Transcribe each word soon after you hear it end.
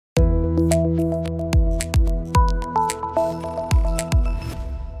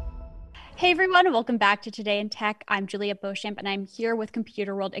everyone, welcome back to Today in Tech. I'm Julia Beauchamp, and I'm here with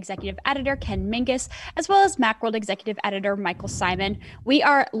Computer World Executive Editor Ken Mingus, as well as Macworld Executive Editor Michael Simon. We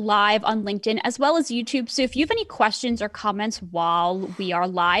are live on LinkedIn as well as YouTube, so if you have any questions or comments while we are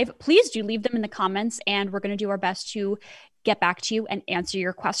live, please do leave them in the comments, and we're going to do our best to get back to you and answer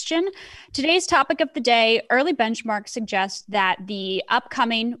your question. Today's topic of the day, early benchmarks suggest that the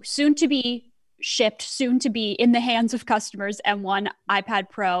upcoming, soon to be in the hands of customers M1 iPad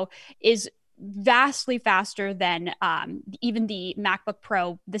Pro is vastly faster than even the MacBook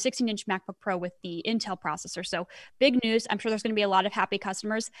Pro, the 16-inch MacBook Pro with the Intel processor. So big news. I'm sure there's going to be a lot of happy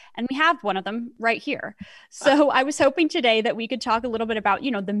customers, and we have one of them right here. So I was hoping today that we could talk a little bit about,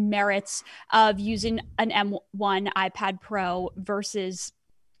 the merits of using an M1 iPad Pro versus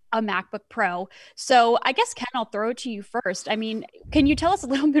a MacBook Pro. So I guess, Ken, I'll throw it to you first. I mean, can you tell us a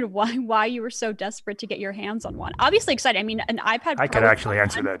little bit why you were so desperate to get your hands on one? Obviously excited. I mean, an iPad Pro. I could actually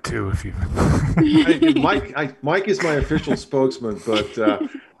answer that too if you. Mike is my official spokesman, but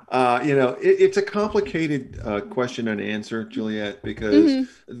it's a complicated question and answer, Juliet, because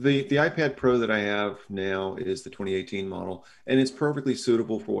the iPad Pro that I have now is the 2018 model, and it's perfectly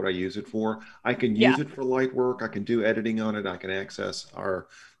suitable for what I use it for. I can use it for light work. I can do editing on it. I can access our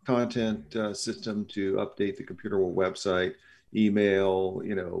content system to update the Computer World website, email,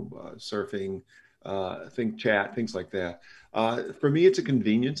 surfing, chat, things like that. For me, it's a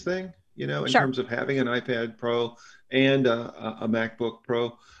convenience thing, in terms of having an iPad Pro and a MacBook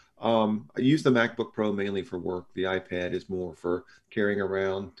Pro. I use the MacBook Pro mainly for work. The iPad is more for carrying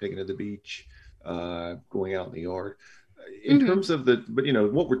around, taking to the beach, going out in the yard. In terms of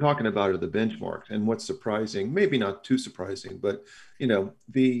what we're talking about are the benchmarks, and what's surprising, maybe not too surprising, but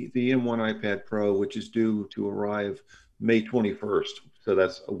the M1 iPad Pro, which is due to arrive May 21st, so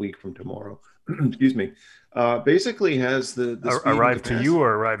that's a week from tomorrow. Excuse me. Basically has the arrive to you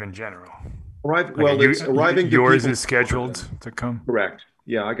or arrive in general. It's arriving. Yours is scheduled to come. Correct.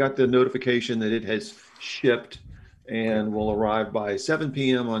 Yeah, I got the notification that it has shipped and will arrive by 7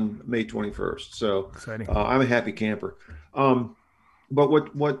 p.m. on May 21st. So I'm a happy camper. But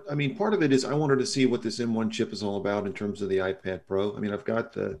part of it is I wanted to see what this M1 chip is all about in terms of the iPad Pro. I mean, I've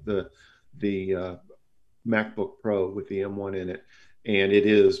got the MacBook Pro with the M1 in it, and it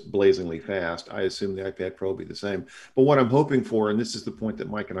is blazingly fast. I assume the iPad Pro will be the same. But what I'm hoping for, and this is the point that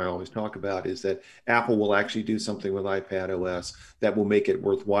Mike and I always talk about, is that Apple will actually do something with iPad OS that will make it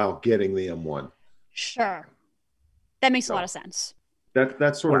worthwhile getting the M1. Sure. That makes a lot of sense.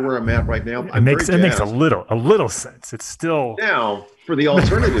 That's sort of where I'm at right now. It makes a little sense. It's still now for the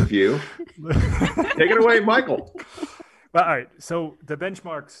alternative view. Take it away, Michael. Well, all right. So the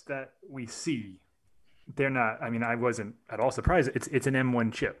benchmarks that we see, they're not. I mean, I wasn't at all surprised. It's an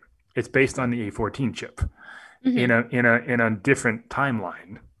M1 chip. It's based on the A14 chip. In a different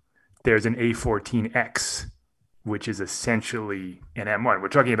timeline, there's an A14X, which is essentially an M1. We're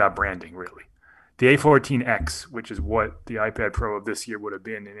talking about branding, really. The A14X, which is what the iPad Pro of this year would have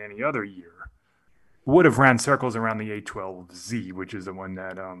been in any other year, would have ran circles around the A12Z, which is the one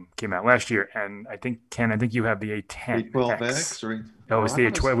that came out last year. And I think, Ken, you have the A10X. A12X? Or... Oh, it was the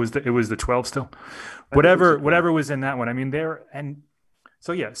A12. It was the 12 still. Whatever was in that one. I mean,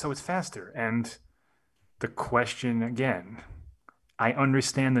 so it's faster. And the question again, I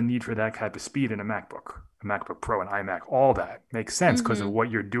understand the need for that type of speed in a MacBook Pro, and iMac. All that makes sense because of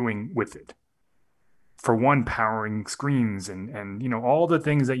what you're doing with it. For one, powering screens and all the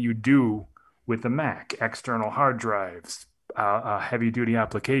things that you do with the Mac, external hard drives, heavy duty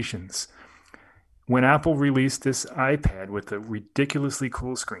applications. When Apple released this iPad with a ridiculously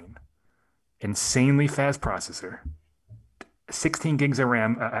cool screen, insanely fast processor, 16 gigs of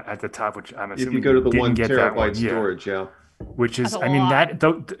RAM at the top, which I'm assuming if you go to the 1 terabyte storage, which is,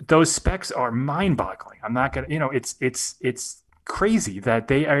 those specs are mind-boggling. I'm not gonna, it's crazy that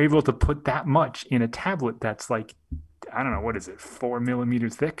they are able to put that much in a tablet that's like, I don't know, what is it, 4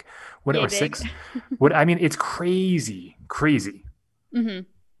 millimeters thick? Or 6? It's crazy.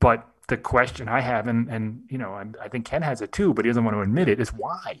 But the question I have, and I think Ken has it too, but he doesn't want to admit it, is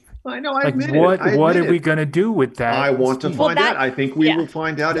why? I know, I admit what it. What are we going to do with that? I want to find out. I think we will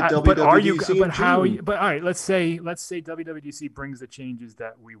find out at WWDC. But all right, let's say WWDC brings the changes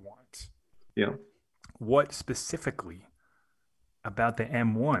that we want. Yeah. What specifically about the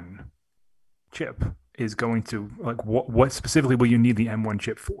M1 chip is going to, what specifically will you need the M1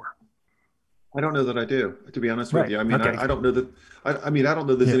 chip for? I don't know that I do, to be honest with you. I mean, okay. I don't know that. I don't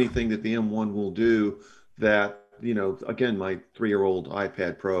know there's anything that the M1 will do that, again, my 3-year-old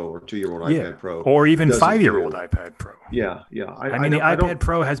iPad Pro or 2-year-old iPad Pro, or even 5-year-old iPad Pro. Yeah. I mean, the iPad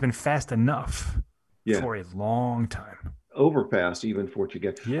Pro has been fast enough for a long time. overpass even for what you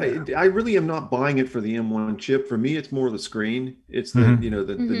get. Yeah. I really am not buying it for the M1 chip. For me, it's more the screen. It's the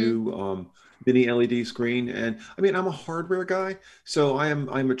the new mini LED screen. And I mean, I'm a hardware guy, so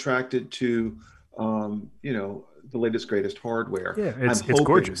I'm attracted to the latest greatest hardware. Yeah, it's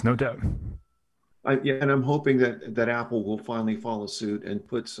gorgeous, no doubt. And I'm hoping that Apple will finally follow suit and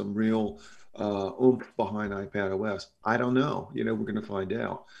put some real oomph behind iPad OS. I don't know. We're going to find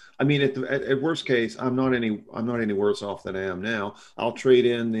out. I mean, at worst case, I'm not any worse off than I am now. I'll trade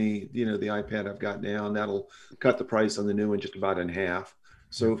in the iPad I've got now, and that'll cut the price on the new one just about in half.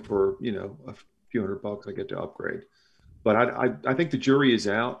 So for a few $100, I get to upgrade. But I think the jury is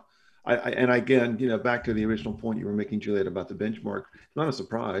out. And again, back to the original point you were making, Juliet, about the benchmark. It's not a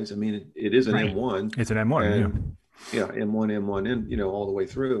surprise. I mean, it is an M1. It's an M1. And, M1, and all the way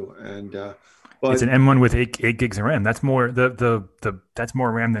through. And but it's an M1 with 8 gigs of RAM. That's more that's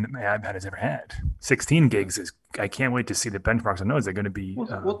more RAM than my iPad has ever had. 16 gigs is. I can't wait to see the benchmarks on those. They're going to be through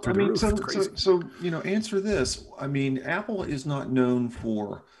the roof. So answer this. I mean, Apple is not known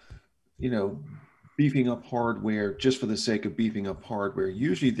for beefing up hardware just for the sake of beefing up hardware.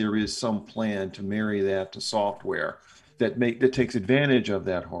 Usually there is some plan to marry that to software that takes advantage of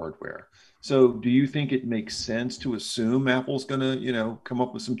that hardware. So do you think it makes sense to assume Apple's going to, come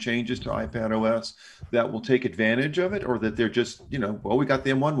up with some changes to iPad OS that will take advantage of it, or that they're just, well, we got the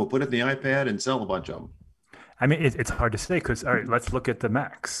M1, we'll put it in the iPad and sell a bunch of them? I mean, it's hard to say because, all right, let's look at the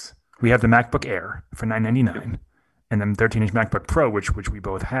Macs. We have the MacBook Air for $999. And then 13-inch MacBook Pro, which we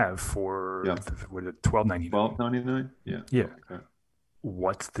both have for $12.99. $12.99. Yeah. Yeah. Okay.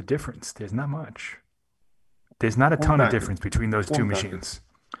 What's the difference? There's not much. There's not a ton of difference between those two machines.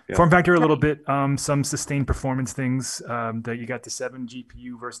 Yeah. Form factor a little bit. Some sustained performance things that you got the 7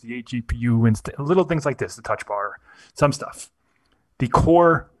 GPU versus the 8 GPU and little things like this, the touch bar, some stuff. The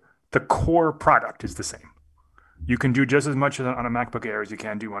core product is the same. You can do just as much on a MacBook Air as you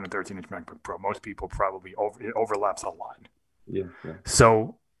can do on a 13-inch MacBook Pro. Most people probably it overlaps a lot. Yeah.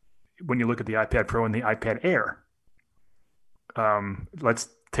 So when you look at the iPad Pro and the iPad Air, let's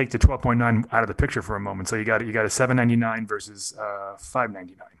take the 12.9 out of the picture for a moment. So you got a $799 versus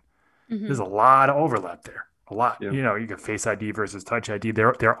 $599. There's a lot of overlap there. A lot. Yeah. You got Face ID versus Touch ID.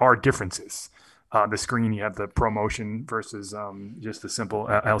 There are differences. The screen, you have the ProMotion versus just the simple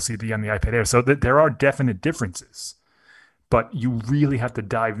LCD on the iPad Air. So there are definite differences, but you really have to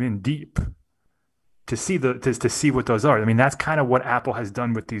dive in deep to see to see what those are. I mean, that's kind of what Apple has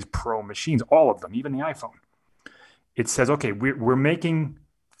done with these Pro machines, all of them, even the iPhone. It says, okay, we're making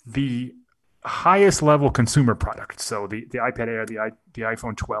the highest level consumer product. So the iPad Air, the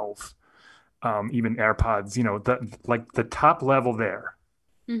iPhone 12, even AirPods, the top level there.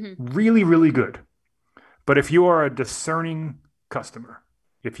 Really, really good. But if you are a discerning customer,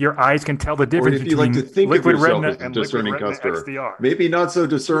 if your eyes can tell the difference between Liquid Retina and Liquid Retina XDR, maybe not so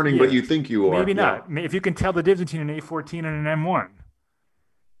discerning, but you think you are. Maybe not. If you can tell the difference between an A14 and an M1,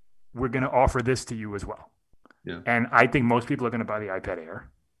 we're going to offer this to you as well. Yeah. And I think most people are going to buy the iPad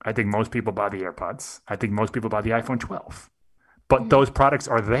Air. I think most people buy the AirPods. I think most people buy the iPhone 12. But those products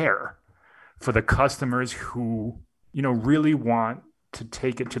are there for the customers who, really want to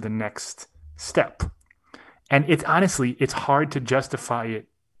take it to the next step. And it's hard to justify it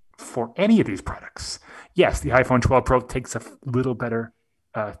for any of these products. Yes, the iPhone 12 Pro takes a little better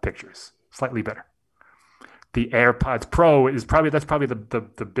pictures, slightly better. The AirPods Pro is probably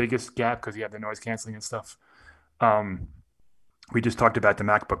the biggest gap because you have the noise canceling and stuff. We just talked about the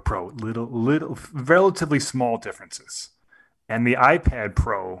MacBook Pro, little relatively small differences. And the iPad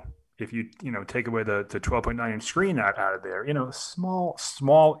Pro, if you take away the 12.9-inch screen out of there,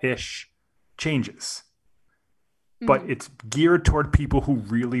 small-ish changes. But it's geared toward people who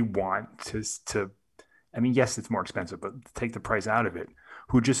really want to I mean, yes, it's more expensive, but take the price out of it,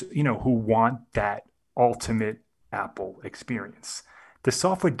 who just, who want that ultimate Apple experience. The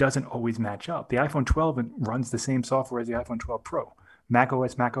software doesn't always match up. The iPhone 12 runs the same software as the iPhone 12 Pro,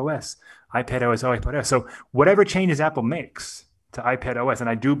 macOS, iPadOS, iPadOS. So whatever changes Apple makes to iPadOS, and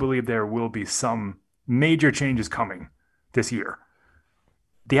I do believe there will be some major changes coming this year,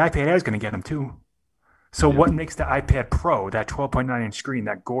 the iPad Air is going to get them too. So what makes the iPad Pro, that 12.9-inch screen,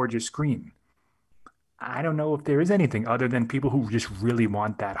 that gorgeous screen? I don't know if there is anything other than people who just really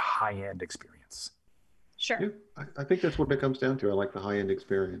want that high-end experience. Sure. Yeah, I think that's what it comes down to. I like the high-end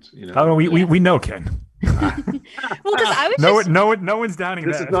experience. Oh, we know, Ken. Well, because I was no one's doubting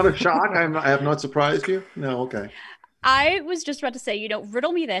this that. This is not a shock. I have not surprised you. No, okay. I was just about to say,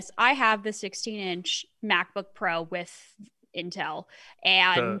 riddle me this. I have the 16-inch MacBook Pro with Intel,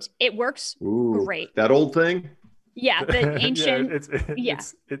 and it works great. That old thing? Yeah, the ancient.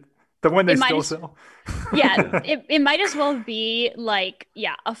 The one they It might still as- sell. Yeah, it might as well be like,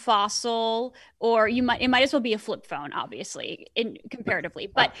 yeah, a Fossil, or it might as well be a flip phone, obviously, comparatively.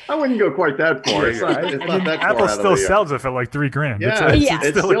 But I wouldn't go quite that far. It's not, it's I not mean, that far Apple out of still the, sells it for like $3,000. yeah, Yeah.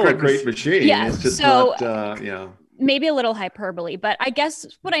 it's still a great machine. machine. Yeah, It's just so- not, you know. maybe a little hyperbole, but I guess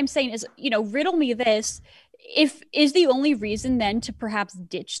what I'm saying is, riddle me this. If is the only reason then to perhaps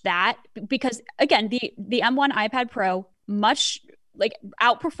ditch that, because again, the M1 iPad Pro much like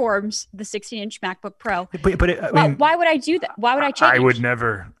outperforms the 16-inch MacBook Pro. But I mean, Why would I do that? Why would I change? I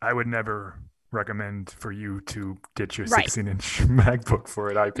would never recommend for you to get your Right. 16-inch MacBook for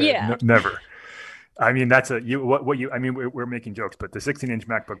an iPad. Yeah. Never. I mean, that's I mean, we're making jokes, but the 16-inch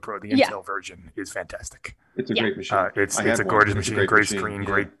MacBook Pro, the Yeah. Intel version, is fantastic. It's a great machine. It's I had a one. gorgeous It's a machine, great machine, screen, yeah.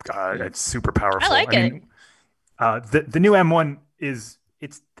 great. It's super powerful. I like it. mean, the new M1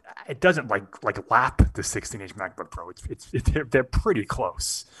 it doesn't like lap the 16-inch MacBook Pro. They're pretty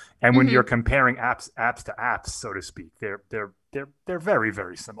close. And when Mhm. you're comparing apps to apps, so to speak, they're very,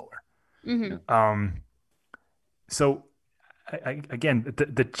 very similar. Mhm. So again,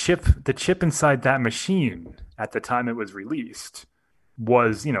 the chip inside that machine at the time it was released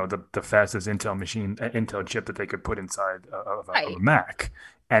was, the fastest Intel chip that they could put inside of a Right. Mac.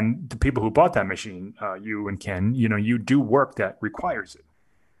 And the people who bought that machine, you and Ken, you do work that requires it.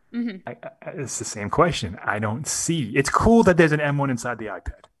 Mhm. It's the same question. I don't see. It's cool that there's an M1 inside the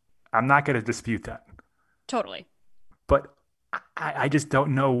iPad. I'm not going to dispute that. Totally. But I just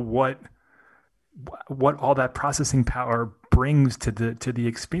don't know what all that processing power brings to the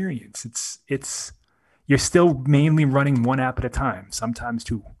experience. It's you're still mainly running one app at a time, sometimes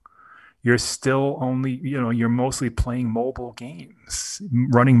two. You're still only, you're mostly playing mobile games,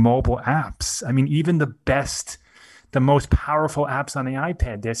 running mobile apps. I mean, even the most powerful apps on the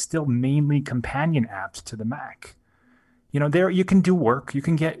iPad, they're still mainly companion apps to the Mac. There you can do work. You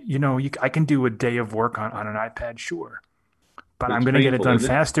can get, I can do a day of work on an iPad, sure. But It's I'm going to get it painful, done isn't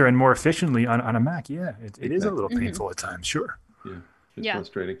it? faster and more efficiently on a Mac. Yeah, it is a little Mhm. painful at times, sure. Yeah, it's Yeah.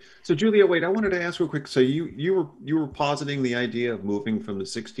 frustrating. So Julia, wait, I wanted to ask real quick. So you were positing the idea of moving from the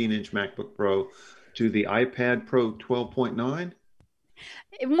 16-inch MacBook Pro to the iPad Pro 12.9?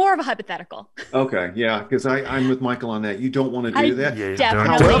 More of a hypothetical. Okay, yeah, because I'm with Michael on that. You don't want to I do that. Yeah,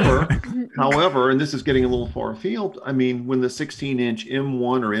 Definitely. However, and this is getting a little far afield, I mean, when the 16-inch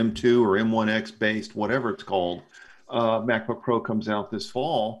M1 or M2 or M1X based, whatever it's called, MacBook Pro comes out this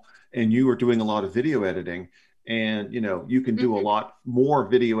fall, and you are doing a lot of video editing, and you can do a Mhm. lot more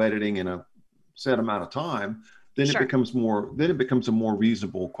video editing in a set amount of time, then Sure. it becomes a more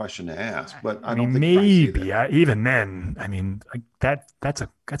reasonable question to ask. But I I don't mean, think I see that. maybe even then. I mean, like that's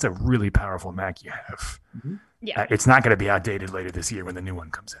a really powerful Mac you have. Yeah. It's not going to be outdated later this year when the new one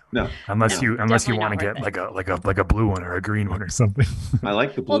comes out, No, unless No. you Definitely want to not get worth like a blue one or a green one or something. I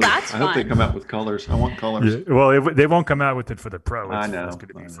like the blue. Well, that's I hope they fun. come out with colors. I want colors. Yeah, well, they won't come out with it for the Pro. I know, It's going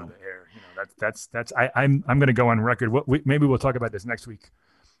to be I for know. the Air. That's I'm going to go on record. Maybe we'll talk about this next week.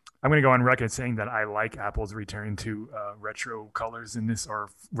 I'm going to go on record saying that I like Apple's return to retro colors in this, or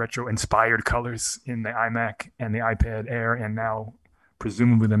retro inspired colors in the iMac and the iPad Air, and now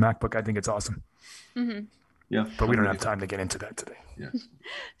presumably the MacBook. I think it's awesome, Mhm. Yeah, but we I'm don't with have time to get into that today. you. Yes.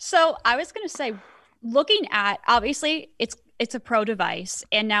 So I was going to say, looking at, obviously it's a Pro device,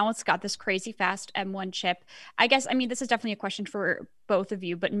 and now it's got this crazy fast M1 chip. I guess, I mean, this is definitely a question for both of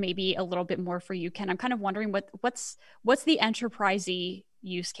you, but maybe a little bit more for you, Ken. I'm kind of wondering what's the enterprisey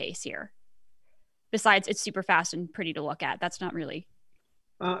use case here? Besides, it's super fast and pretty to look at. That's not really.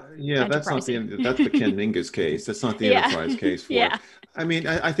 Yeah, that's not Enterprising. that's the Ken Mingus case. That's not the Yeah. enterprise case for Yeah. it. I mean,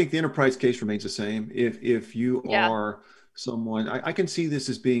 I think the enterprise case remains the same. If you Yeah. are someone, I can see this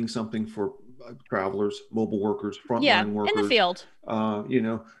as being something for travelers, mobile workers, frontline Yeah, workers, in the field.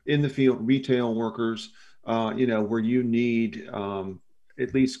 In the field, retail workers, where you need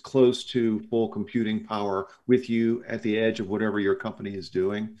at least close to full computing power with you at the edge of whatever your company is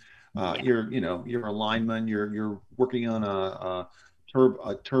doing. Yeah. You're a lineman. You're working on a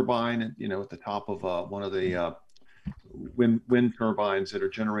turbine, at the top of one of the wind turbines that are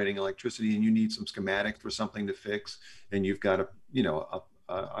generating electricity, and you need some schematic for something to fix, and you've got an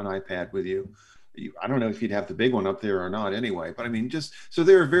iPad with you. I don't know if you'd have the big one up there or not anyway, but I mean, just so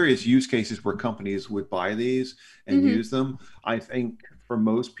there are various use cases where companies would buy these and Mhm. use them. I think for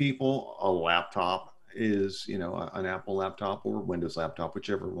most people, a laptop is, an Apple laptop or Windows laptop,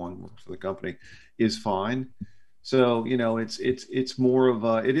 whichever one works for the company, is fine. So, it's more of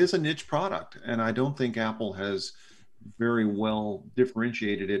it is a niche product, and I don't think Apple has very well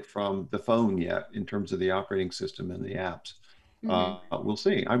differentiated it from the phone yet in terms of the operating system and the apps. Mhm. We'll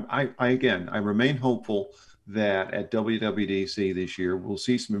see. I remain hopeful that at WWDC this year, we'll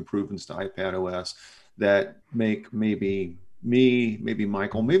see some improvements to iPad OS that make maybe me, maybe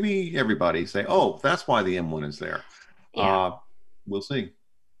Michael, maybe everybody say, oh, that's why the M1 is there. Yeah. We'll see.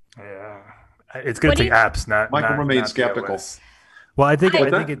 Yeah. It's going to take apps, Michael remains not skeptical. Well, I think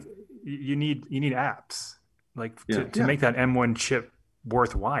you need apps to Yeah. make that M1 chip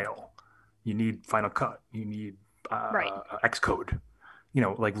worthwhile. You need Final Cut. You need Xcode.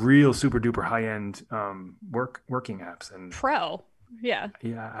 Like real super duper high end working apps and Pro. Yeah.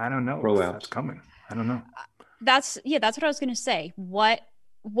 Yeah, I don't know Pro if apps. that's coming. I don't know. That's what I was going to say. What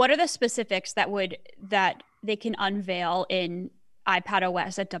are the specifics that they can unveil in iPad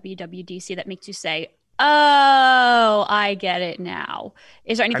OS at WWDC that makes you say, oh, I get it now?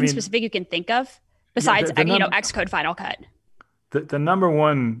 Is there anything specific you can think of besides, Xcode Final Cut? The number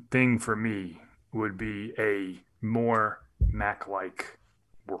one thing for me would be a more Mac-like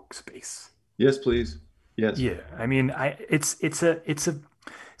workspace. Yes, please. Yes. Yeah. I mean,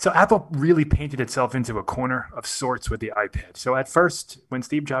 so Apple really painted itself into a corner of sorts with the iPad. So at first, when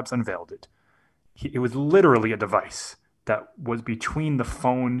Steve Jobs unveiled it, it was literally a device that was between the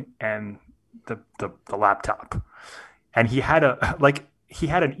phone and the laptop. And he had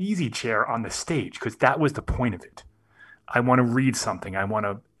an easy chair on the stage because that was the point of it. I want to read something. I want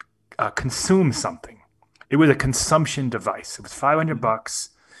to consume something. It was a consumption device. It was $500.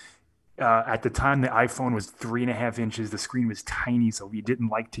 At the time, the iPhone was 3.5 inches. The screen was tiny, so we didn't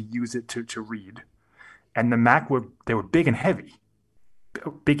like to use it to read. And the Mac they were big and heavy,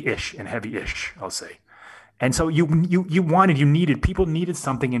 big-ish and heavy-ish, I'll say. And so people needed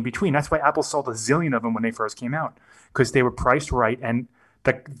something in between. That's why Apple sold a zillion of them when they first came out, because they were priced right, and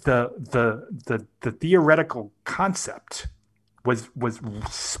the theoretical concept was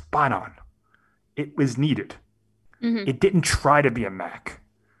spot on. It was needed. Mm-hmm. It didn't try to be a Mac.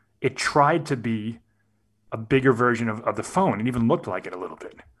 It tried to be a bigger version of the phone. It even looked like it a little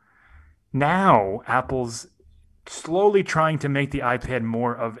bit. Now, Apple's slowly trying to make the iPad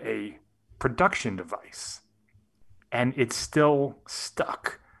more of a production device. And it's still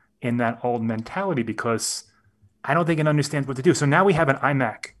stuck in that old mentality because I don't think it understands what to do. So now we have an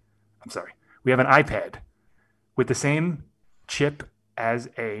we have an iPad with the same chip as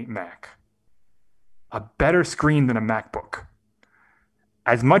a Mac, a better screen than a MacBook,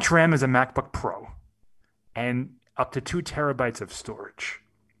 as much RAM as a MacBook Pro, and up to 2 terabytes of storage.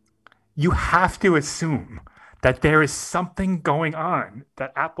 You have to assume that there is something going on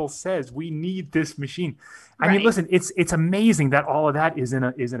that Apple says we need this machine. I mean, listen, it's amazing that all of that is in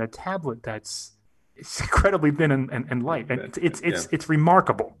a tablet that's incredibly thin and light. And it's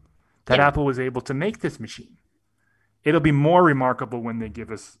remarkable that Apple was able to make this machine. It'll be more remarkable when they give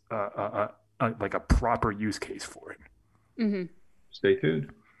us a proper use case for it. Mm-hmm. Stay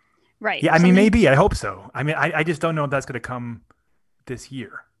tuned. Right. Yeah, I mean, maybe. I hope so. I mean, I just don't know if that's going to come this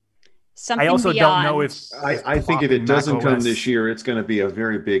year. Something I also beyond. don't know if I think if it doesn't come this year, it's going to be a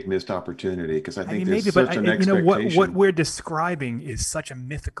very big missed opportunity because I think there's such an expectation. What we're describing is such a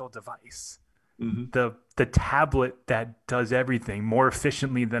mythical device. Mm-hmm. The tablet that does everything more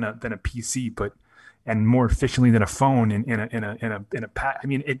efficiently than a PC, and more efficiently than a phone in a pad. I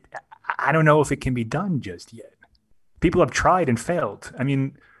mean, I don't know if it can be done just yet. People have tried and failed. I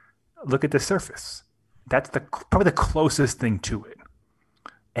mean, look at the Surface. That's probably the closest thing to it.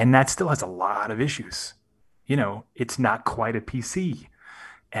 And that still has a lot of issues. It's not quite a PC.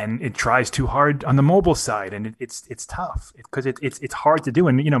 And it tries too hard on the mobile side. And it's tough because it's hard to do.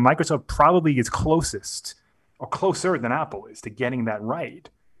 And, Microsoft probably is closest or closer than Apple is to getting that right.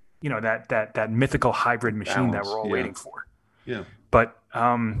 That mythical hybrid machine that we're all waiting for. Yeah. But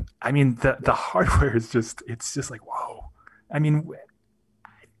I mean, the hardware is it's just like, whoa. I mean,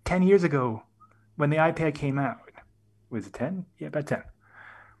 10 years ago, when the iPad came out, was it 10? Yeah, about 10.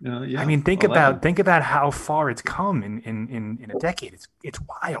 Yeah. I mean, think about how far it's come in a decade. It's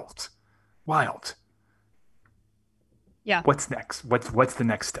wild. Yeah. What's next? What's the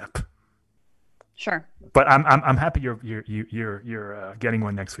next step? Sure. But I'm happy you're getting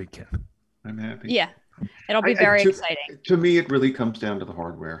one next week, Ken. I'm happy. Yeah. It'll be very exciting. To me, it really comes down to the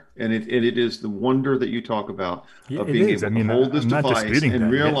hardware, and it is the wonder that you talk about of being able to hold this device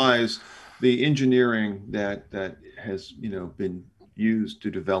and realize the engineering that has been used to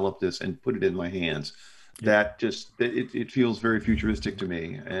develop this and put it in my hands. That just it feels very futuristic to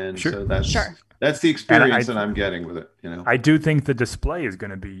me, and so that's the experience that I'm getting with it. I do think the display is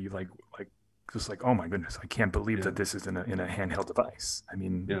going to be like oh my goodness, I can't believe that this is in a handheld device. I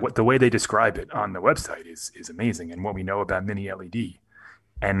mean, the way they describe it on the website is amazing, and what we know about Mini LED.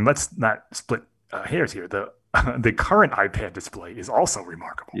 And let's not split hairs here. The the current iPad display is also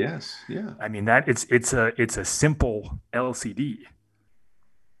remarkable. Yes, yeah. I mean that it's a simple LCD,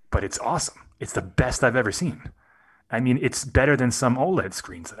 but it's awesome. It's the best I've ever seen. I mean, it's better than some OLED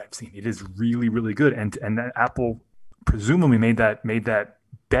screens that I've seen. It is really, really good, and that Apple presumably made that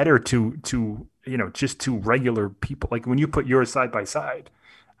better to just to regular people. Like when you put yours side by side,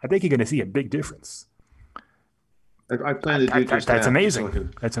 I think you're going to see a big difference. I plan to do just that. That's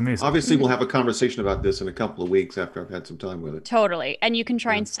amazing. That's amazing. Obviously, we'll have a conversation about this in a couple of weeks after I've had some time with it. Totally. And you can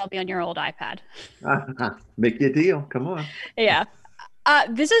try and sell me on your old iPad. Make you a deal. Come on. Yeah.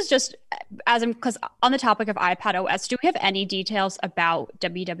 This is just because on the topic of iPad OS, do we have any details about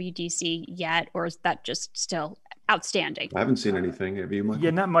WWDC yet, or is that just still outstanding? I haven't seen anything. Have you, Michael?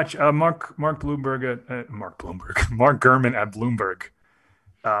 Yeah, not much. Mark Gurman at Bloomberg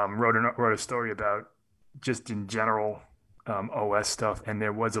wrote a story about just in general OS stuff, and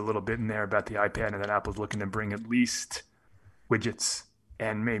there was a little bit in there about the iPad, and that Apple's looking to bring at least widgets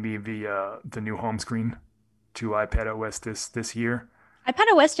and maybe the new home screen to iPad OS this year.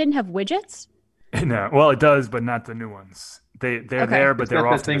 iPad OS didn't have widgets? No, well, it does, but not the new ones. They're there, but they're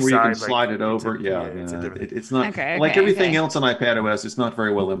off to the side. Thing where you can slide it over. It's not like everything else on iPad OS. It's not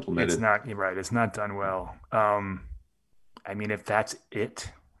very well implemented. It's not right. It's not done well. I mean, if that's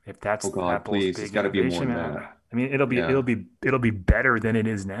it. If that's Apple's big it's got to be more than that. I mean, it'll be better than it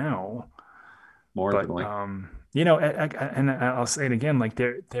is now. But and I'll say it again, like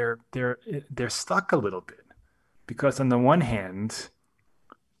they're stuck a little bit because on the one hand,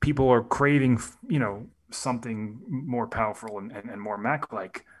 people are craving something more powerful and more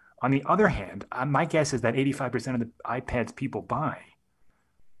Mac-like. On the other hand, my guess is that 85% of the iPads people buy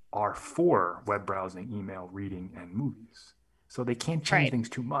are for web browsing, email, reading, and movies. So they can't change things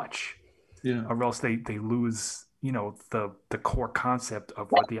too much, or else they lose, the core concept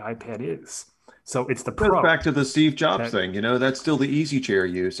of what the iPad is. So it's the Pro. Back to the Steve Jobs thing, that's still the easy chair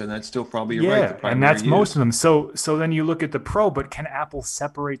use, and that's still probably right. And that's most of them. So then you look at the Pro, but can Apple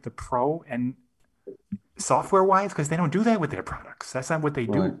separate the Pro and software-wise? Because they don't do that with their products. That's not what they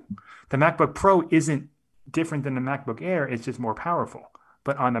do. The MacBook Pro isn't different than the MacBook Air. It's just more powerful.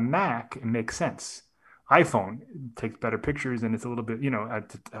 But on the Mac, it makes sense. iPhone takes better pictures, and it's a little bit,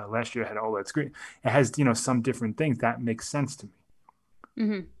 last year I had an OLED screen. It has, some different things that makes sense to me.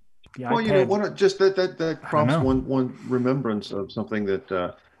 Mm-hmm. Well, iPad, just that prompts one remembrance of something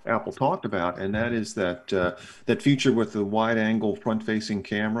that Apple talked about, and that is that feature with the wide-angle front-facing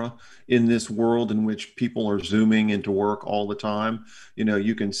camera. In this world in which people are zooming into work all the time,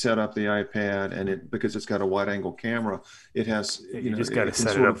 you can set up the iPad, and because it's got a wide-angle camera, it has you just got to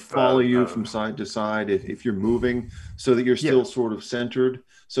set sort it of up, follow you from side to side if you're moving, so that you're still sort of centered.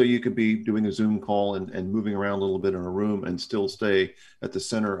 So you could be doing a Zoom call and moving around a little bit in a room and still stay at the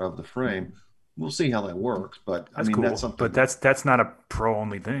center of the frame. We'll see how that works, but that's cool. That's something. But that's not a Pro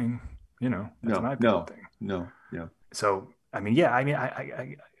only thing, That's an iPad thing. No. So the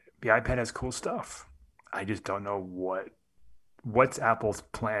iPad has cool stuff. I just don't know what's Apple's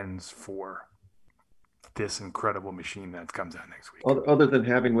plans for this incredible machine that comes out next week. Other than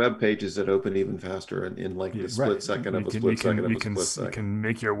having web pages that open even faster in like the split second of a split second of a split second. You can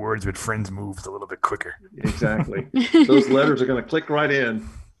make your words with friends moves a little bit quicker. Exactly. Those letters are going to click right in.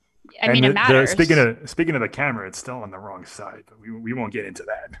 It matters. Speaking of the camera, it's still on the wrong side, but we won't get into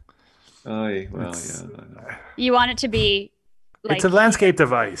that. You want it to be like, it's a landscape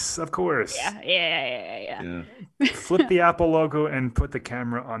device, of course. Yeah. Flip the Apple logo and put the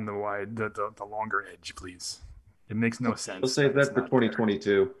camera on the longer edge, please. It makes no sense. We'll save that for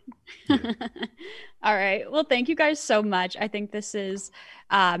 2022. All right. Well, thank you guys so much. I think this is,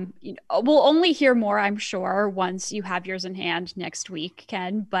 we'll only hear more, I'm sure, once you have yours in hand next week,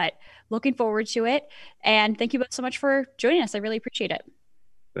 Ken, but looking forward to it. And thank you both so much for joining us. I really appreciate it.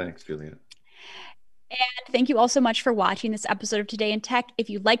 Thanks, Juliet. And thank you all so much for watching this episode of Today in Tech. If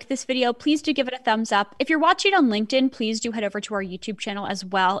you liked this video, please do give it a thumbs up. If you're watching on LinkedIn, please do head over to our YouTube channel as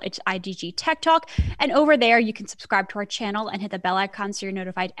well. It's IDG Tech Talk. And over there, you can subscribe to our channel and hit the bell icon so you're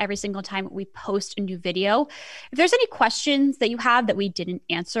notified every single time we post a new video. If there's any questions that you have that we didn't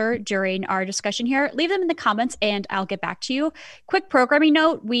answer during our discussion here, leave them in the comments and I'll get back to you. Quick programming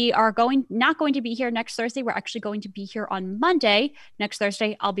note, we are not going to be here next Thursday. We're actually going to be here on Monday. Next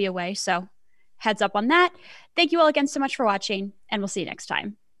Thursday, I'll be away. So heads up on that. Thank you all again so much for watching, and we'll see you next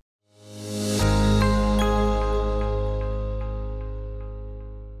time.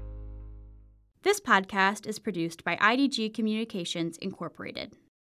 This podcast is produced by IDG Communications Incorporated.